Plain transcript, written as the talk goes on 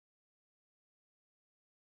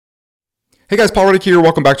Hey guys, Paul Reddick here.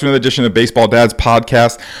 Welcome back to another edition of Baseball Dads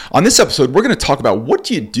Podcast. On this episode, we're going to talk about what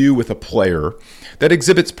do you do with a player that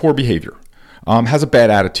exhibits poor behavior, has a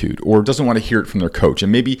bad attitude, or doesn't want to hear it from their coach.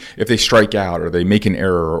 And maybe if they strike out or they make an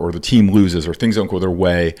error or the team loses or things don't go their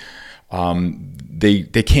way,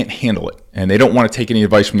 they can't handle it. And they don't want to take any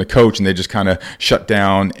advice from the coach, and they just kind of shut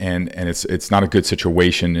down, and it's not a good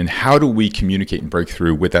situation. And how do we communicate and break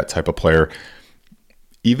through with that type of player?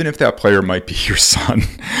 Even if that player might be your son,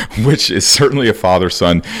 which is certainly a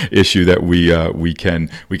father-son issue that we can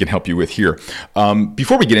help you with here.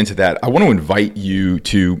 Before we get into that, I want to invite you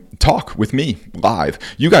to talk with me live.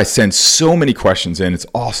 You guys send so many questions in. It's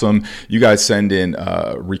awesome. You guys send in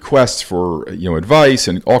requests for advice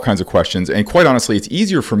and all kinds of questions. And quite honestly, it's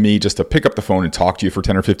easier for me just to pick up the phone and talk to you for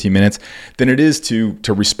 10 or 15 minutes than it is to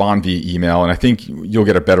respond via email. And I think you'll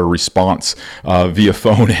get a better response via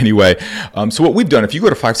phone anyway. So what we've done, if you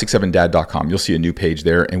go to 567dad.com, you'll see a new page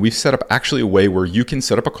there. And we've set up actually a way where you can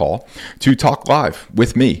set up a call to talk live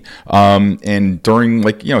with me. And during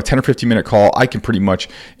 10 or 15 minute call, I can pretty much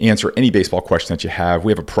answer any baseball question that you have.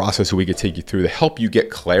 We have a process that we could take you through to help you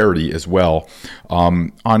get clarity as well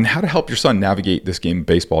on how to help your son navigate this game of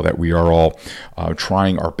baseball that we are all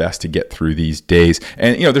trying our best to get through these days.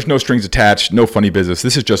 And there's no strings attached, no funny business.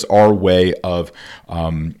 This is just our way of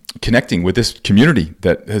connecting with this community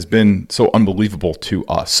that has been so unbelievable to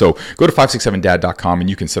us. So go to 567dad.com and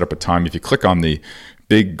you can set up a time. If you click on the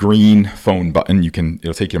big green phone button,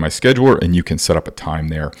 it'll take you to my scheduler and you can set up a time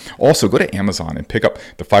there. Also, go to Amazon and pick up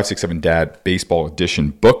the 567 Dad Baseball Edition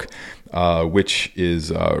book, which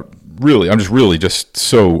is I'm just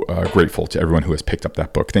so grateful to everyone who has picked up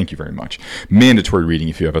that book. Thank you very much. Mandatory reading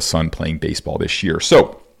if you have a son playing baseball this year.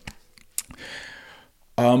 So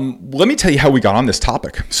let me tell you how we got on this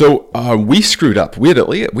topic. So we screwed up. We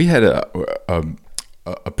had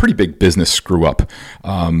a pretty big business screw up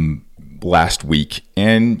last week,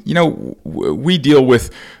 and we deal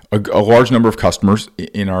with a large number of customers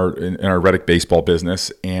in our Reddick baseball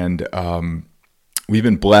business, and we've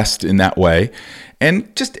been blessed in that way.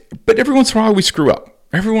 But every once in a while we screw up.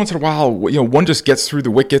 Every once in a while, one just gets through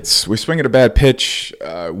the wickets. We swing at a bad pitch.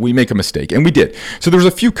 We make a mistake, and we did. So there was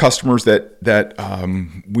a few customers that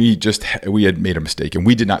we had made a mistake, and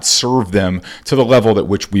we did not serve them to the level at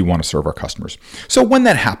which we want to serve our customers. So when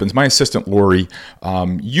that happens, my assistant Lori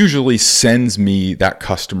usually sends me that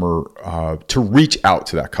customer to reach out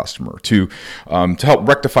to that customer to help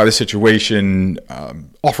rectify the situation,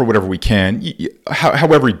 offer whatever we can,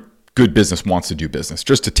 however good business wants to do business,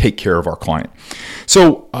 just to take care of our client.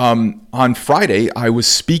 So on Friday, I was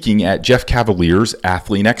speaking at Jeff Cavalier's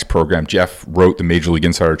Athlete X program. Jeff wrote the Major League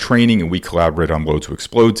Insider Training, and we collaborated on Load to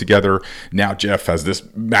Explode together. Now Jeff has this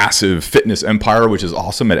massive fitness empire, which is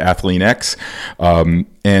awesome, at Athlete X.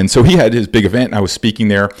 And so he had his big event, and I was speaking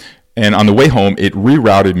there. And on the way home, it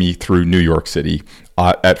rerouted me through New York City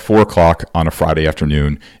at 4 o'clock on a Friday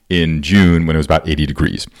afternoon in June when it was about 80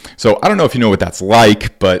 degrees. So I don't know if you know what that's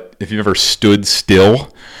like, but if you've ever stood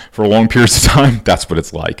still for long periods of time, that's what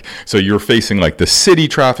it's like. So you're facing like the city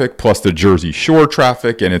traffic plus the Jersey Shore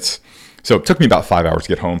traffic, and so it took me about 5 hours to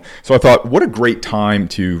get home. So I thought, what a great time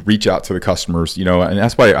to reach out to the customers, and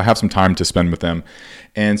that's why I have some time to spend with them.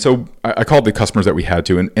 And so I called the customers that we had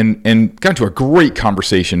to and got into a great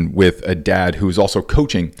conversation with a dad who was also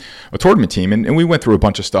coaching a tournament team. And we went through a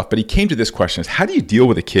bunch of stuff, but he came to this question: is how do you deal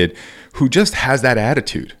with a kid who just has that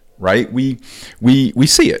attitude? Right? We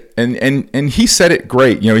see it. And he said it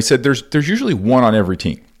great. He said there's usually one on every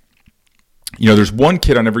team. There's one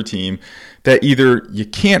kid on every team that either you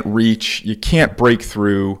can't reach, you can't break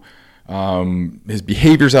through, his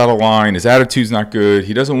behavior's out of line, his attitude's not good,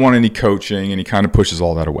 he doesn't want any coaching, and he kind of pushes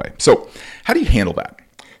all that away. So how do you handle that?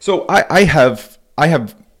 So I have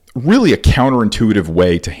really a counterintuitive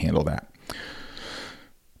way to handle that.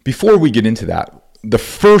 Before we get into that, the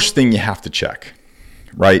first thing you have to check,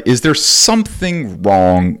 right, is there something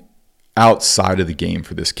wrong outside of the game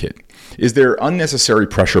for this kid? Is there unnecessary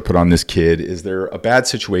pressure put on this kid? Is there a bad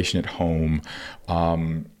situation at home?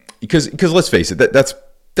 Because let's face it,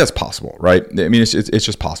 that's possible, right? I mean, it's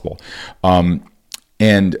just possible.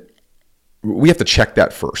 And we have to check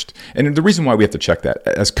that first. And the reason why we have to check that,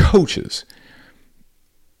 as coaches,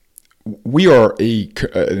 we are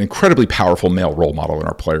an incredibly powerful male role model in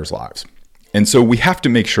our players' lives. And so we have to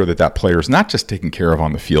make sure that player is not just taken care of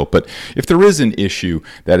on the field, but if there is an issue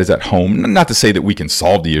that is at home, not to say that we can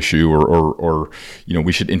solve the issue or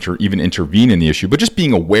we should even intervene in the issue, but just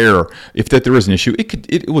being aware if that there is an issue,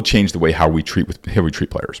 it will change the way how we treat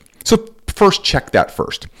players. So first, check that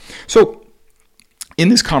first. So in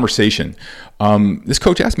this conversation, this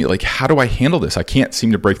coach asked me, how do I handle this? I can't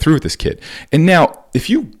seem to break through with this kid. And now if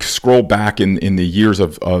you scroll back in the years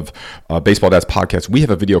of Baseball Dad's podcast, we have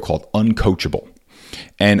a video called Uncoachable.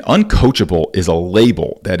 And uncoachable is a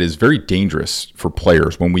label that is very dangerous for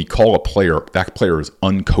players. When we call a player, that player is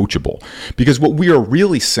uncoachable. Because what we are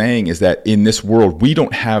really saying is that in this world, we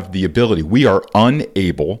don't have the ability. We are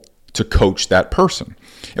unable to coach that person.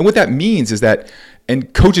 And what that means is that,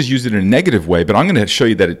 and coaches use it in a negative way, but I'm going to show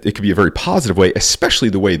you that it could be a very positive way, especially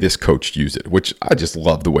the way this coach used it, which I just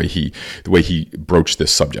love the way he broached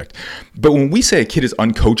this subject. But when we say a kid is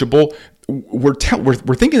uncoachable, we're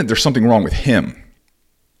thinking that there's something wrong with him.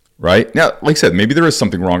 Right? Now, like I said, maybe there is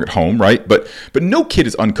something wrong at home, right? But no kid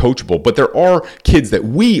is uncoachable, but there are kids that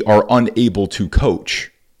we are unable to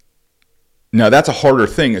coach. Now, that's a harder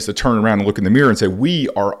thing, is to turn around and look in the mirror and say, we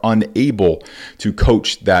are unable to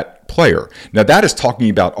coach that player. Now, that is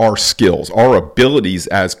talking about our skills, our abilities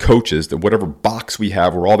as coaches, that whatever box we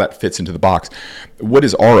have, where all that fits into the box, what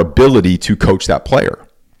is our ability to coach that player?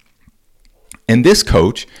 And this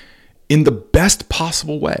coach, in the best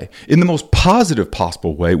possible way, in the most positive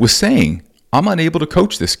possible way, was saying, I'm unable to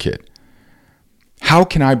coach this kid. How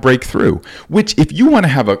can I break through? Which, if you want to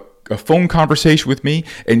have a phone conversation with me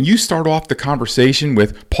and you start off the conversation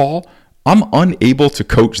with, Paul, I'm unable to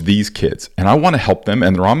coach these kids and I want to help them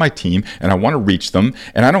and they're on my team and I want to reach them,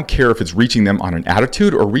 and I don't care if it's reaching them on an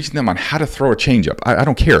attitude or reaching them on how to throw a changeup. I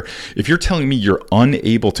don't care. If you're telling me you're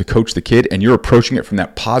unable to coach the kid and you're approaching it from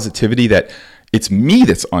that positivity that it's me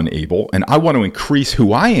that's unable, and I want to increase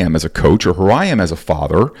who I am as a coach or who I am as a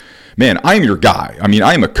father, man, I am your guy. I mean,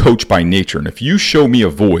 I am a coach by nature, and if you show me a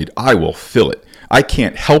void, I will fill it. I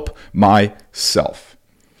can't help myself.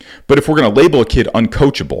 But if we're going to label a kid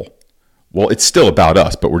uncoachable, well, it's still about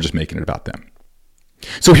us, but we're just making it about them.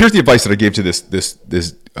 So here's the advice that I gave to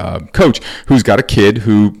this coach who's got a kid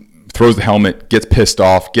who throws the helmet, gets pissed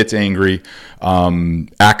off, gets angry,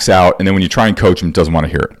 acts out, and then when you try and coach him, doesn't want to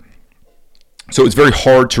hear it. So it's very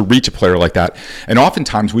hard to reach a player like that. And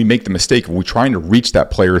oftentimes we make the mistake of we trying to reach that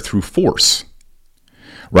player through force,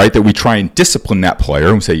 right? That we try and discipline that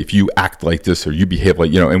player and say, if you act like this or you behave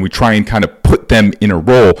like, and we try and kind of put them in a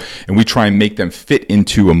role and we try and make them fit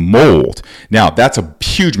into a mold. Now, that's a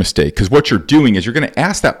huge mistake, because what you're doing is you're going to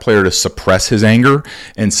ask that player to suppress his anger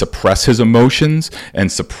and suppress his emotions and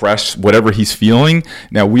suppress whatever he's feeling.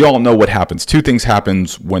 Now, we all know what happens. Two things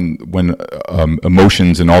happens when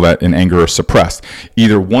emotions and all that and anger are suppressed.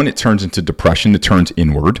 Either one, it turns into depression, it turns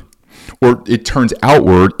inward, or it turns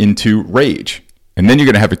outward into rage. And then you're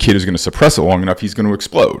going to have a kid who's going to suppress it long enough, he's going to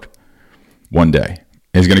explode one day.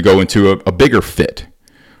 And he's going to go into a bigger fit,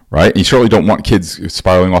 right? And you certainly don't want kids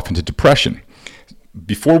spiraling off into depression.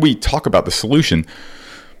 Before we talk about the solution,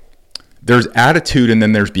 there's attitude and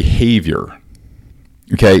then there's behavior.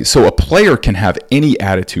 Okay, so a player can have any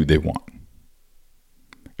attitude they want.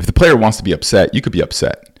 If the player wants to be upset, you could be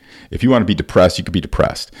upset. If you want to be depressed, you could be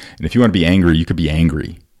depressed. And if you want to be angry, you could be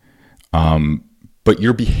angry. But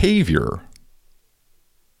your behavior,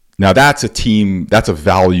 now that's a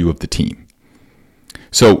value of the team.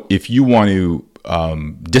 So if you want to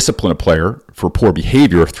discipline a player for poor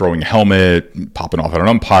behavior, throwing a helmet, popping off at an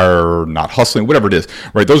umpire, not hustling, whatever it is,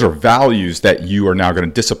 right? Those are values that you are now going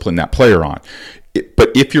to discipline that player on.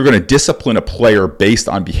 But if you're going to discipline a player based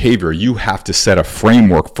on behavior, you have to set a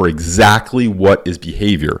framework for exactly what is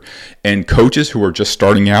behavior. And coaches who are just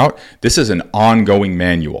starting out, this is an ongoing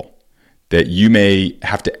manual that you may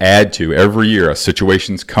have to add to every year as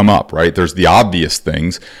situations come up, right? There's the obvious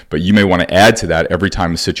things, but you may want to add to that every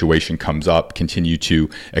time a situation comes up, continue to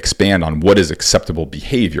expand on what is acceptable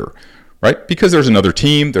behavior, right? Because there's another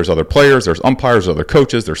team, there's other players, there's umpires, other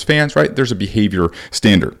coaches, there's fans, right? There's a behavior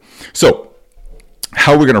standard. So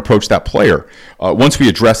how are we going to approach that player once we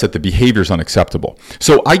address that the behavior is unacceptable?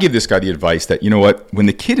 So I give this guy the advice that, you know what, when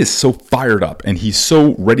the kid is so fired up and he's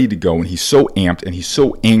so ready to go and he's so amped and he's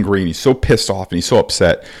so angry and he's so pissed off and he's so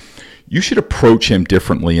upset, you should approach him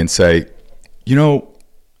differently and say, you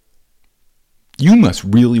must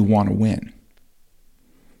really want to win.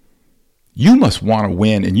 You must want to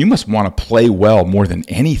win, and you must want to play well more than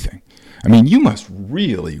anything. I mean, you must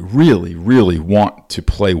really, really, really want to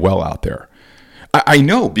play well out there. I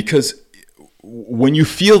know, because when you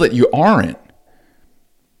feel that you aren't,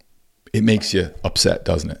 it makes you upset,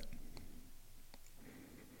 doesn't it?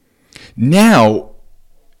 Now,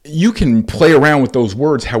 you can play around with those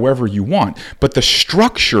words however you want, but the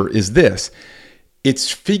structure is this.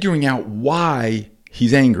 It's figuring out why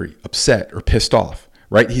he's angry, upset, or pissed off,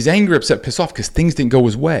 right? He's angry, upset, pissed off because things didn't go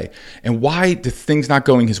his way. And why do things not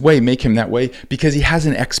going his way make him that way? Because he has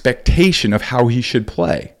an expectation of how he should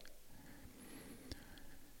play.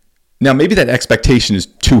 Now, maybe that expectation is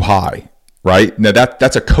too high, right? Now,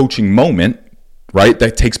 that's a coaching moment right?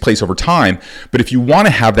 That takes place over time. But if you want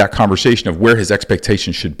to have that conversation of where his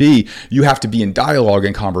expectations should be, you have to be in dialogue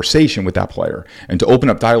and conversation with that player. And to open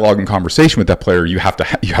up dialogue and conversation with that player, you have to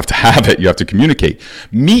have it. You have to communicate.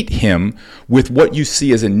 Meet him with what you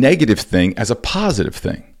see as a negative thing as a positive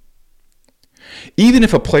thing. Even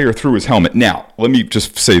if a player threw his helmet. Now, let me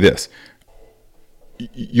just say this.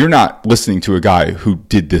 You're not listening to a guy who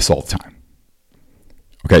did this all the time.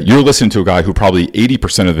 Okay, you're listening to a guy who probably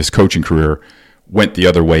 80% of his coaching career went the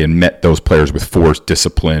other way and met those players with force,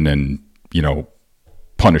 discipline, and,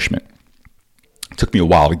 punishment. It took me a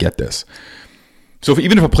while to get this. So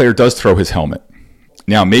even if a player does throw his helmet,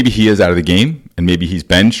 now maybe he is out of the game and maybe he's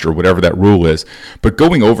benched or whatever that rule is, but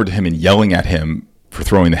going over to him and yelling at him for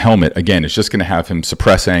throwing the helmet, again, it's just going to have him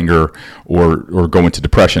suppress anger or go into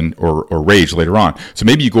depression or rage later on. So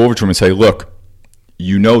maybe you go over to him and say, look,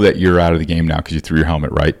 you know that you're out of the game now because you threw your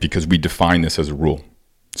helmet, right? Because we define this as a rule.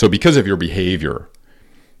 So because of your behavior,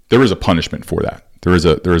 there is a punishment for that. There's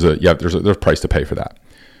a price to pay for that.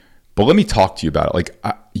 But let me talk to you about it.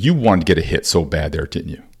 You wanted to get a hit so bad there, didn't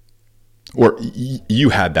you? Or you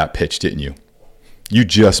had that pitch, didn't you? You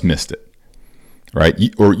just missed it, right?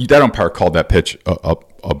 That umpire called that pitch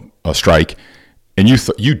a strike, and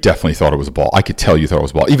you definitely thought it was a ball. I could tell you thought it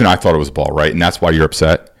was a ball. Even I thought it was a ball, right? And that's why you're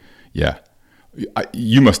upset. Yeah,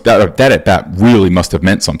 you must that at bat really must have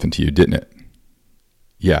meant something to you, didn't it?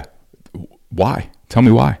 Yeah. Why? Tell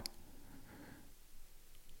me why.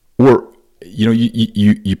 Or,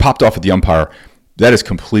 you popped off at the umpire. That is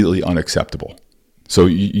completely unacceptable. So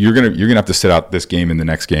you're gonna have to sit out this game and the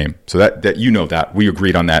next game. So that that we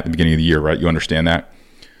agreed on that at the beginning of the year, right? You understand that.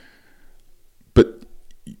 But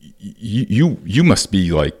you must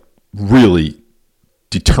be really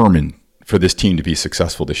determined for this team to be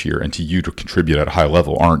successful this year and to contribute at a high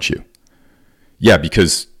level, aren't you? Yeah,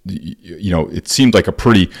 because it seemed like a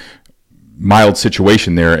pretty mild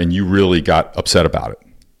situation there, and you really got upset about it.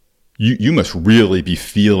 You must really be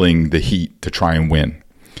feeling the heat to try and win.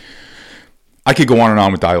 I could go on and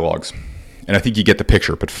on with dialogues, and I think you get the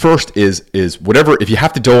picture. But first is whatever. If you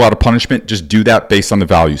have to dole out a punishment, just do that based on the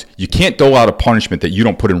values. You can't dole out a punishment that you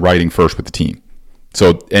don't put in writing first with the team.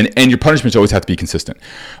 So and your punishments always have to be consistent.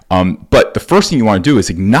 But the first thing you want to do is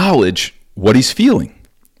acknowledge what he's feeling.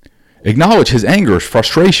 Acknowledge his anger, his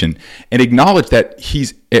frustration, and acknowledge that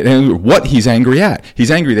what he's angry at. He's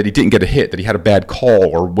angry that he didn't get a hit, that he had a bad call,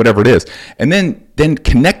 or whatever it is. And then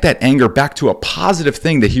connect that anger back to a positive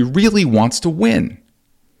thing that he really wants to win.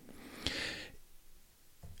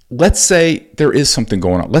 Let's say there is something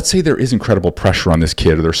going on. Let's say there is incredible pressure on this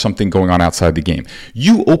kid, or there's something going on outside the game.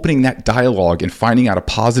 You opening that dialogue and finding out a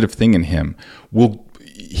positive thing in him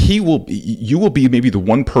you will be maybe the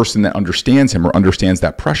one person that understands him or understands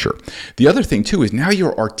that pressure. The other thing too is now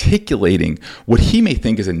you're articulating what he may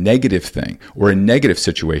think is a negative thing or a negative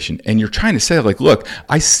situation. And you're trying to say look,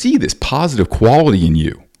 I see this positive quality in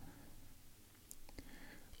you.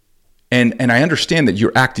 And I understand that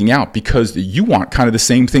you're acting out because you want kind of the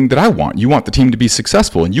same thing that I want. You want the team to be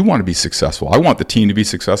successful and you want to be successful. I want the team to be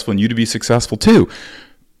successful and you to be successful too.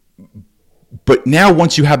 But now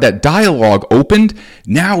once you have that dialogue opened,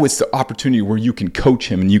 now it's the opportunity where you can coach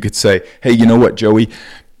him and you could say, hey, you know what, Joey?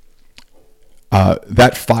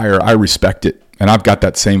 That fire, I respect it. And I've got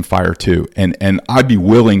that same fire too. And I'd be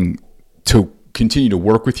willing to continue to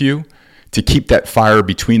work with you to keep that fire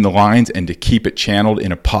between the lines and to keep it channeled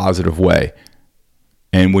in a positive way.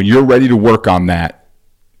 And when you're ready to work on that,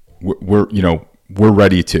 we're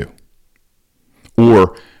ready to.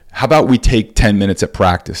 Or how about we take 10 minutes at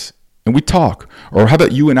practice and we talk? Or how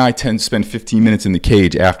about you and I spend 15 minutes in the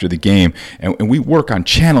cage after the game and we work on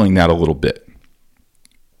channeling that a little bit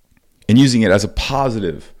and using it as a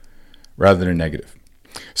positive rather than a negative.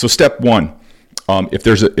 So step one, if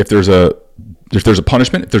there's a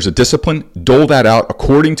punishment, if there's a discipline, dole that out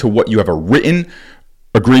according to what you have a written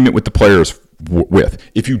agreement with the players with.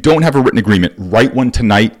 If you don't have a written agreement, write one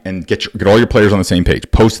tonight and get all your players on the same page.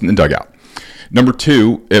 Post it in the dugout. Number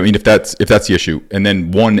two, if that's the issue, and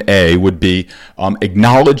then 1A would be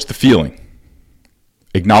acknowledge the feeling.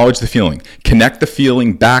 Acknowledge the feeling. Connect the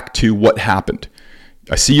feeling back to what happened.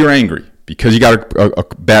 I see you're angry because you got a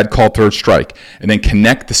bad call, third strike, and then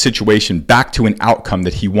connect the situation back to an outcome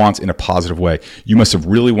that he wants in a positive way. You must have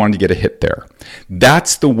really wanted to get a hit there.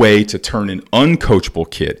 That's the way to turn an uncoachable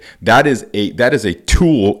kid. That is a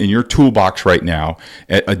tool in your toolbox right now,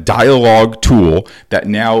 a dialogue tool that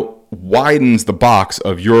now widens the box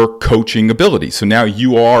of your coaching ability. So now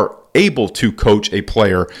you are able to coach a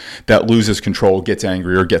player that loses control, gets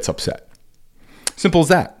angry, or gets upset. Simple as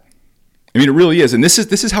that. I mean, it really is. And this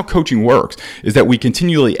is how coaching works, is that we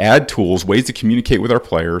continually add tools, ways to communicate with our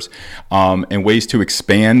players, and ways to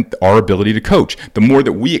expand our ability to coach. The more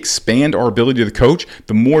that we expand our ability to coach,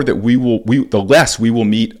 the more that the less we will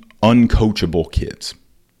meet uncoachable kids.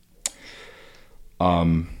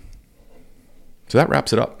 So that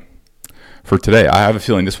wraps it up for today. I have a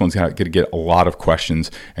feeling this one's going to get a lot of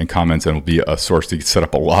questions and comments, and will be a source to set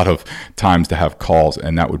up a lot of times to have calls,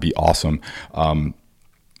 and that would be awesome.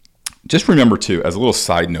 Just remember too, as a little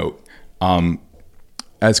side note,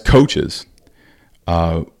 as coaches,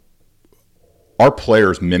 our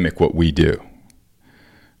players mimic what we do.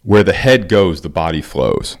 Where the head goes, the body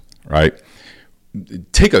flows, right?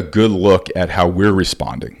 Take a good look at how we're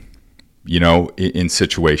responding, in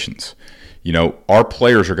situations. Our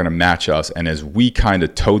players are going to match us, and as we kind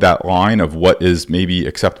of toe that line of what is maybe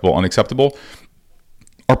acceptable, unacceptable,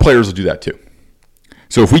 our players will do that too.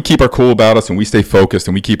 So if we keep our cool about us and we stay focused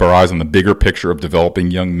and we keep our eyes on the bigger picture of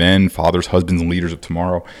developing young men, fathers, husbands, and leaders of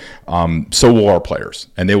tomorrow, so will our players,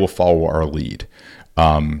 and they will follow our lead.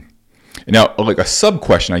 Now, like a sub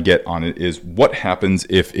question I get on it is, what happens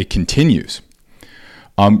if it continues?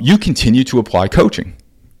 You continue to apply coaching.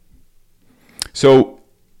 So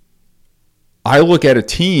I look at a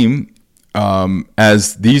team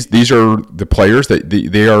as these are the players that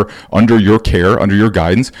they are under your care, under your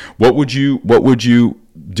guidance. What would you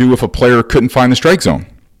do if a player couldn't find the strike zone?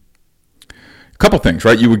 A couple things,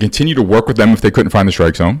 right? You would continue to work with them if they couldn't find the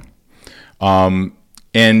strike zone.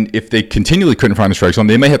 And if they continually couldn't find the strike zone,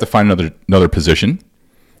 they may have to find another position,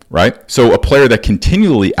 right? So a player that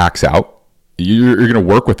continually acts out, you're going to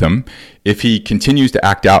work with him. If he continues to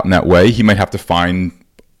act out in that way, he might have to find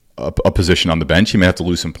a position on the bench. He may have to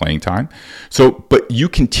lose some playing time. But you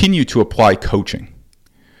continue to apply coaching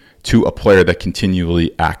to a player that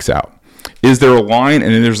continually acts out. Is there a line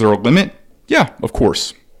and is there a limit? Yeah, of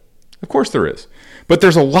course. Of course there is. But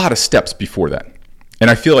there's a lot of steps before that. And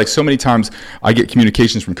I feel like so many times I get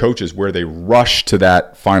communications from coaches where they rush to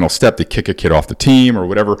that final step to kick a kid off the team or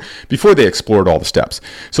whatever before they explored all the steps.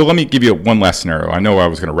 So let me give you one last scenario. I know I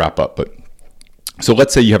was going to wrap up, but so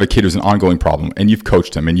let's say you have a kid who's an ongoing problem and you've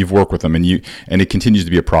coached him and you've worked with him and it continues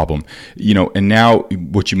to be a problem. And now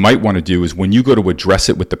what you might want to do is when you go to address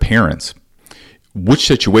it with the parents, which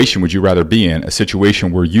situation would you rather be in? A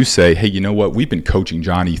situation where you say, hey, you know what? We've been coaching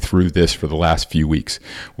Johnny through this for the last few weeks.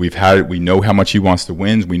 We know how much he wants to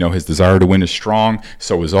win. We know his desire to win is strong.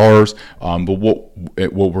 So is ours. But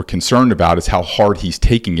what we're concerned about is how hard he's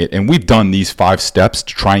taking it. And we've done these 5 steps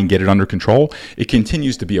to try and get it under control. It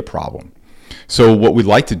continues to be a problem. So what we'd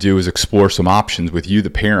like to do is explore some options with you, the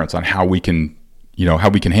parents, on how we can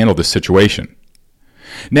handle this situation.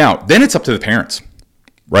 Now, then it's up to the parents.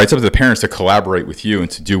 Right, it's up to the parents to collaborate with you and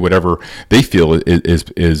to do whatever they feel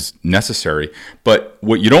is necessary. But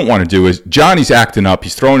what you don't want to do is Johnny's acting up,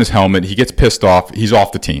 he's throwing his helmet, he gets pissed off, he's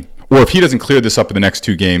off the team. Or if he doesn't clear this up in the next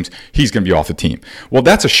 2 games, he's going to be off the team. Well,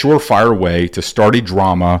 that's a surefire way to start a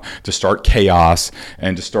drama, to start chaos,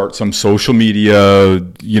 and to start some social media,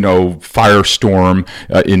 firestorm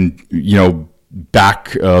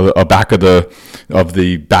back of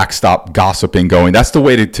the backstop gossiping going. That's the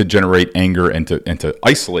way to generate anger and to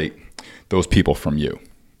isolate those people from you.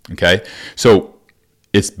 Okay, so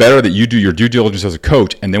it's better that you do your due diligence as a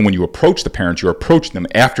coach, and then when you approach the parents, you approach them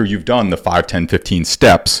after you've done the 5, 10, 15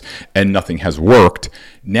 steps and nothing has worked.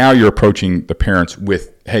 Now you're approaching the parents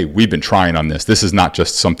with, hey, we've been trying on this. This is not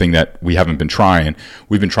just something that we haven't been trying.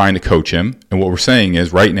 We've been trying to coach him, and what we're saying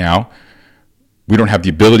is right now we don't have the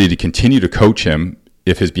ability to continue to coach him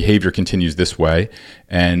if his behavior continues this way.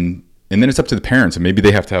 And then it's up to the parents, and maybe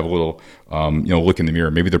they have to have a little, look in the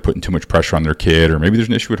mirror. Maybe they're putting too much pressure on their kid, or maybe there's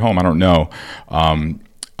an issue at home. I don't know. Or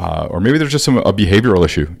maybe there's just a behavioral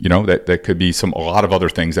issue, that could be a lot of other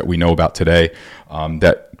things that we know about today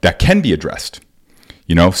that can be addressed,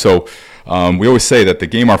 So we always say that the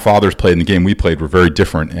game our fathers played and the game we played were very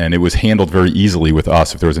different, and it was handled very easily with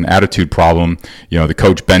us. If there was an attitude problem, the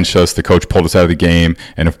coach benched us, the coach pulled us out of the game,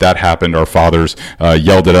 and if that happened, our fathers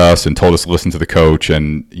yelled at us and told us to listen to the coach.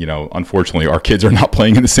 And unfortunately, our kids are not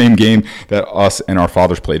playing in the same game that us and our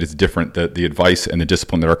fathers played. It's different. The advice and the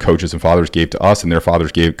discipline that our coaches and fathers gave to us and their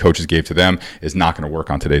coaches gave to them is not going to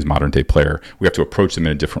work on today's modern day player. We have to approach them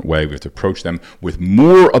in a different way. We have to approach them with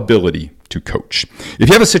more ability to coach. If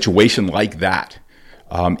you have a situation like that,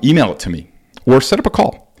 email it to me or set up a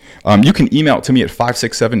call. You can email it to me at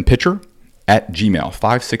 567pitcher@gmail,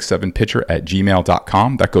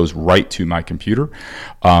 567pitcher@gmail.com. That goes right to my computer.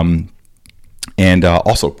 And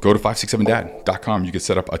also go to 567dad.com. You can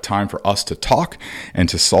set up a time for us to talk and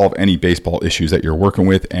to solve any baseball issues that you're working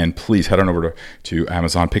with. And please head on over to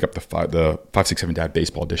Amazon, pick up the 567 Dad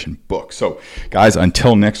Baseball Edition book. So guys,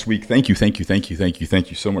 until next week, thank you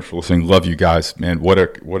so much for listening. Love you guys, man. What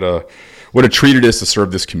a treat it is to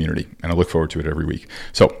serve this community. And I look forward to it every week.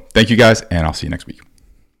 So thank you guys, and I'll see you next week.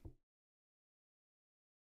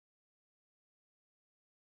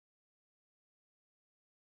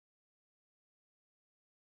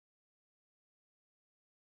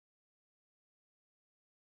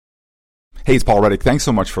 Hey, it's Paul Reddick. Thanks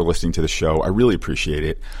so much for listening to the show. I really appreciate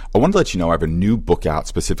it. I wanted to let you know I have a new book out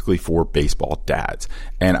specifically for baseball dads,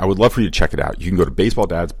 and I would love for you to check it out. You can go to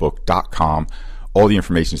baseballdadsbook.com. All the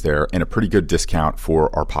information is there, and a pretty good discount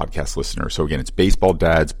for our podcast listeners. So again, it's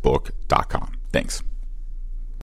baseballdadsbook.com. Thanks.